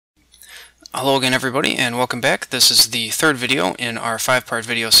Hello again everybody, and welcome back. This is the third video in our 5-part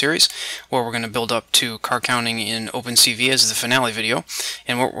video series where we're going to build up to car counting in OpenCV as the finale video.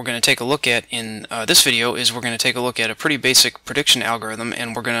 And what we're going to take a look at in this video is we're going to take a look at a pretty basic prediction algorithm,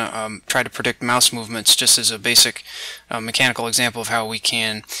 and we're going to try to predict mouse movements just as a basic mechanical example of how we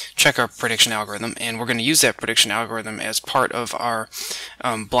can check our prediction algorithm. And we're going to use that prediction algorithm as part of our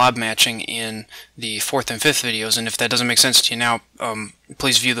blob matching in the 4th and 5th videos. And if that doesn't make sense to you now,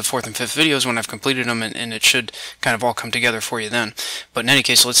 please view the 4th and 5th videos when I've completed them, and it should kind of all come together for you then. But in any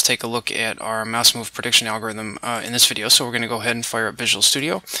case, let's take a look at our mouse move prediction algorithm in this video. So we're going to go ahead and fire up Visual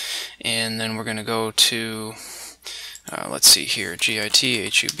Studio, and then we're going to go to let's see here, GIT,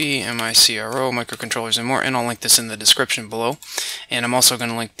 HUB, MICRO, microcontrollers and more, and I'll link this in the description below. And I'm also going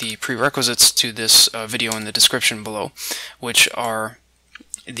to link the prerequisites to this video in the description below, which are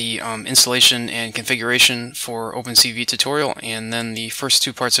the installation and configuration for OpenCV tutorial, and then the first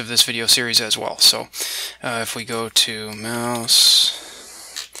 2 parts of this video series as well. So if we go to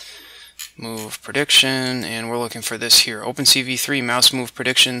mouse move prediction, and we're looking for this here, OpenCV 3 mouse move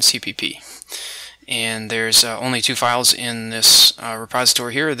prediction CPP. And there's only 2 files in this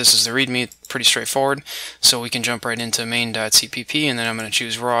repository here. This is the README, pretty straightforward. So we can jump right into main.cpp, and then I'm going to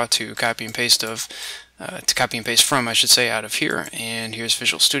choose raw to copy and paste from, I should say, out of here. And here's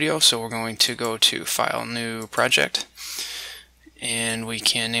Visual Studio. So we're going to go to File, New Project, and we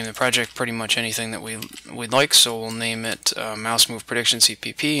can name the project pretty much anything that we'd like. So we'll name it Mouse Move Prediction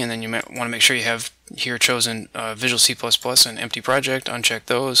CPP, and then you might want to make sure you have here chosen Visual C++ and empty project. Uncheck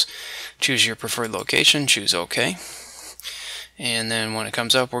those. Choose your preferred location. Choose OK. And then when it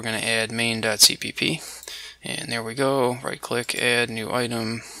comes up, we're going to add main.cpp, and there we go. Right click, add new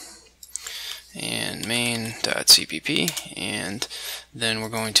item, and main.cpp, and then we're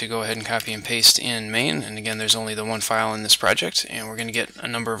going to go ahead and copy and paste in main. And again, there's only the 1 file in this project, and we're going to get a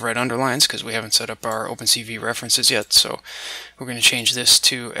number of red underlines because we haven't set up our OpenCV references yet. So we're going to change this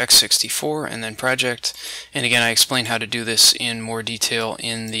to x64 and then project. And again, I explain how to do this in more detail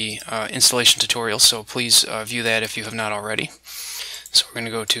in the installation tutorial, so please view that if you have not already. So we're going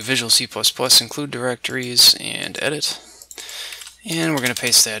to go to Visual C++, include directories, and edit. And we're going to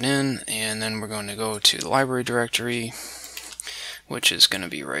paste that in, and then we're going to go to the library directory, which is going to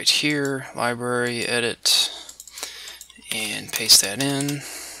be right here, library, edit, and paste that in.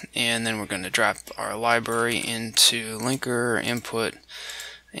 And then we're going to drop our library into linker, input,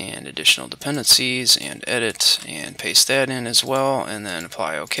 and additional dependencies, and edit, and paste that in as well, and then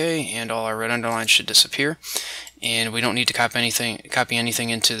apply OK, and all our red underlines should disappear. And we don't need to copy anything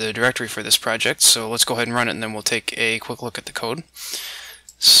into the directory for this project, so let's go ahead and run it, and then we'll take a quick look at the code.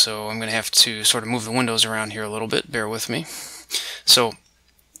 So I'm going to have to sort of move the windows around here a little bit, bear with me. So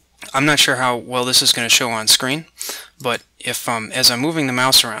I'm not sure how well this is going to show on screen, but if as I'm moving the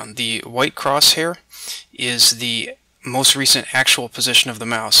mouse around, the white crosshair is the most recent actual position of the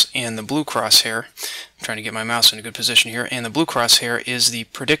mouse, and the blue crosshair, I'm trying to get my mouse in a good position here, and the blue crosshair is the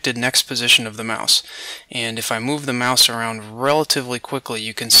predicted next position of the mouse. And if I move the mouse around relatively quickly,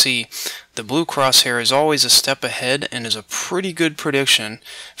 you can see the blue crosshair is always a step ahead and is a pretty good prediction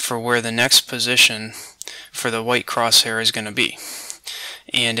for where the next position for the white crosshair is going to be.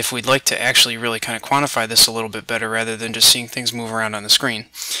 And if we'd like to actually really kind of quantify this a little bit better rather than just seeing things move around on the screen,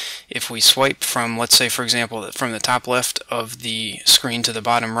 if we swipe from, let's say for example, from the top left of the screen to the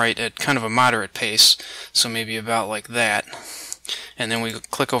bottom right at kind of a moderate pace, so maybe about like that, and then we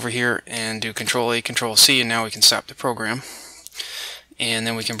click over here and do Control-A, Control-C, and now we can stop the program. And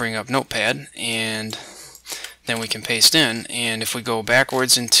then we can bring up Notepad, and then we can paste in, and if we go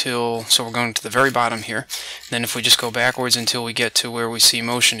backwards until, so we're going to the very bottom here, then if we just go backwards until we get to where we see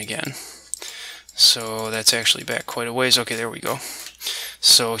motion again, so that's actually back quite a ways. Okay, there we go.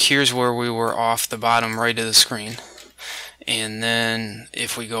 So here's where we were off the bottom right of the screen, and then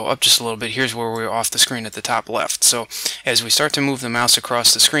if we go up just a little bit, here's where we're off the screen at the top left. So as we start to move the mouse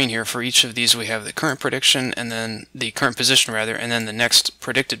across the screen here, for each of these we have the current prediction, and then the current position rather, and then the next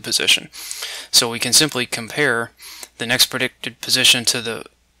predicted position. So we can simply compare the next predicted position to the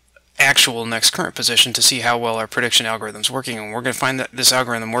actual next current position to see how well our prediction algorithm is working, and we're going to find that this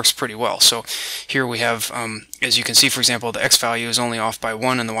algorithm works pretty well. So here we have, as you can see, for example, the x value is only off by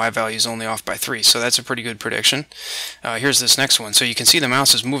 1 and the y value is only off by 3, so that's a pretty good prediction. Here's this next one. So you can see the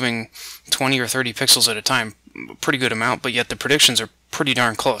mouse is moving 20 or 30 pixels at a time, pretty good amount, but yet the predictions are pretty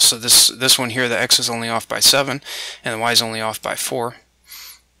darn close. So this one here, the x is only off by 7 and the y is only off by 4.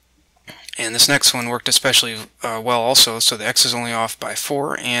 And this next one worked especially well also, so the x is only off by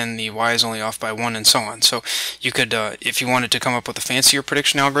 4 and the y is only off by 1, and so on. So you could, if you wanted to come up with a fancier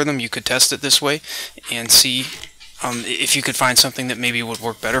prediction algorithm, you could test it this way and see if you could find something that maybe would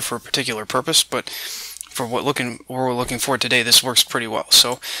work better for a particular purpose, but for what we're looking for today, this works pretty well.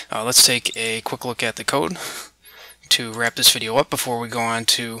 So let's take a quick look at the code to wrap this video up before we go on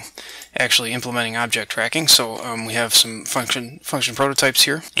to actually implementing object tracking. So we have some function prototypes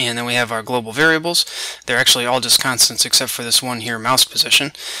here, and then we have our global variables. They're actually all just constants except for this one here, mouse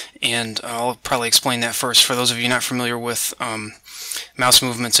position, and I'll probably explain that first. For those of you not familiar with mouse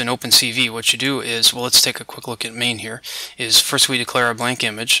movements in OpenCV, what you do is, well, let's take a quick look at main here, is first we declare our blank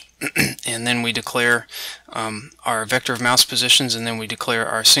image, and then we declare our vector of mouse positions, and then we declare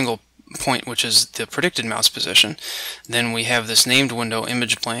our single point, which is the predicted mouse position. Then we have this named window,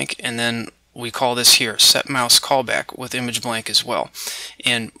 image blank, and then we call this here set mouse callback with image blank as well.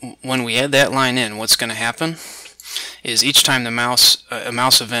 And when we add that line in, what's going to happen is each time the mouse a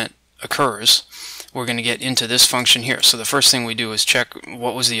mouse event occurs, we're going to get into this function here. So the first thing we do is check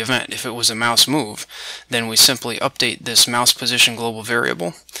what was the event. If it was a mouse move, then we simply update this mouse position global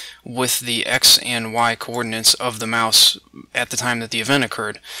variable with the x and y coordinates of the mouse at the time that the event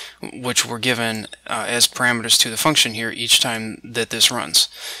occurred, which were given as parameters to the function here each time that this runs.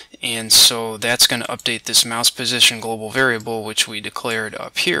 And so that's going to update this mouse position global variable, which we declared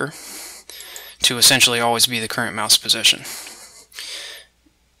up here, to essentially always be the current mouse position.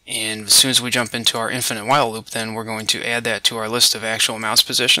 And as soon as we jump into our infinite while loop, then we're going to add that to our list of actual mouse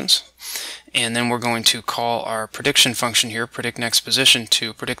positions. And then we're going to call our prediction function here, predict next position,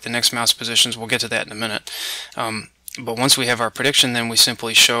 to predict the next mouse positions. We'll get to that in a minute. But once we have our prediction, then we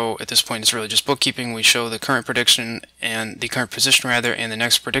simply show, at this point it's really just bookkeeping, we show the current prediction and the current position rather, and the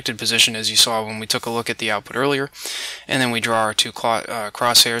next predicted position, as you saw when we took a look at the output earlier. And then we draw our two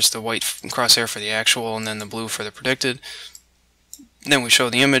crosshairs, the white crosshair for the actual and then the blue for the predicted. Then we show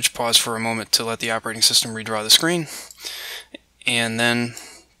the image, pause for a moment to let the operating system redraw the screen, and then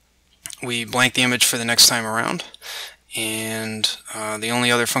we blank the image for the next time around. And the only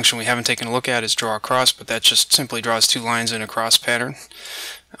other function we haven't taken a look at is draw across, but that just simply draws two lines in a cross pattern,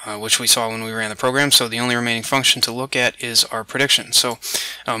 which we saw when we ran the program. So the only remaining function to look at is our prediction. So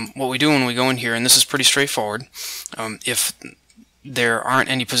what we do when we go in here, and this is pretty straightforward, if there aren't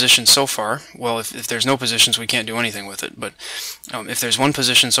any positions so far, well, if there's no positions, we can't do anything with it. But if there's one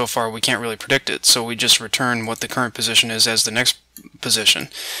position so far, we can't really predict it. So we just return what the current position is as the next position.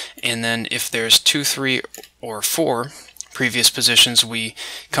 And then if there's 2, 3, or 4 previous positions, we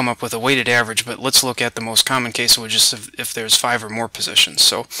come up with a weighted average. But let's look at the most common case, which is if there's 5 or more positions.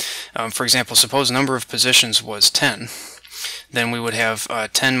 So for example, suppose number of positions was 10. Then we would have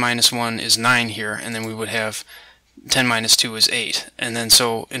 10 minus 1 is 9 here, and then we would have 10 minus 2 is 8. And then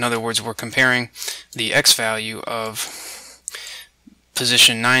so, in other words, we're comparing the x value of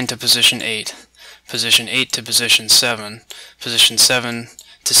position 9 to position 8, position 8 to position 7, position 7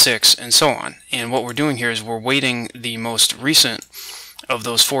 to 6, and so on. And what we're doing here is we're weighting the most recent of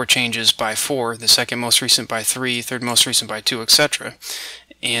those 4 changes by 4, the second most recent by 3, third most recent by 2, etc.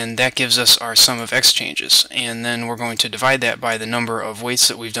 And that gives us our sum of x changes. And then we're going to divide that by the number of weights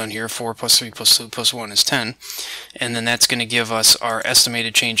that we've done here. 4 plus 3 plus 2 plus 1 is 10. And then that's going to give us our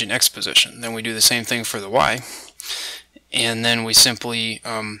estimated change in x position. Then we do the same thing for the y. And then we simply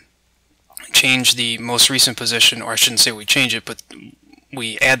change the most recent position, or I shouldn't say we change it, but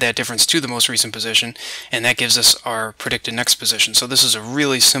we add that difference to the most recent position, and that gives us our predicted next position. So this is a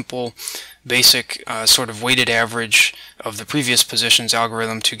really simple, basic sort of weighted average of the previous positions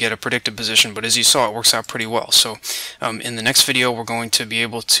algorithm to get a predicted position, but as you saw, it works out pretty well. So in the next video, we're going to be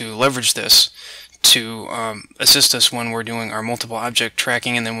able to leverage this to assist us when we're doing our multiple object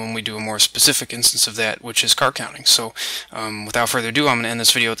tracking, and then when we do a more specific instance of that, which is car counting. So without further ado, I'm going to end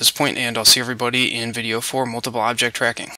this video at this point, and I'll see everybody in video 4, multiple object tracking.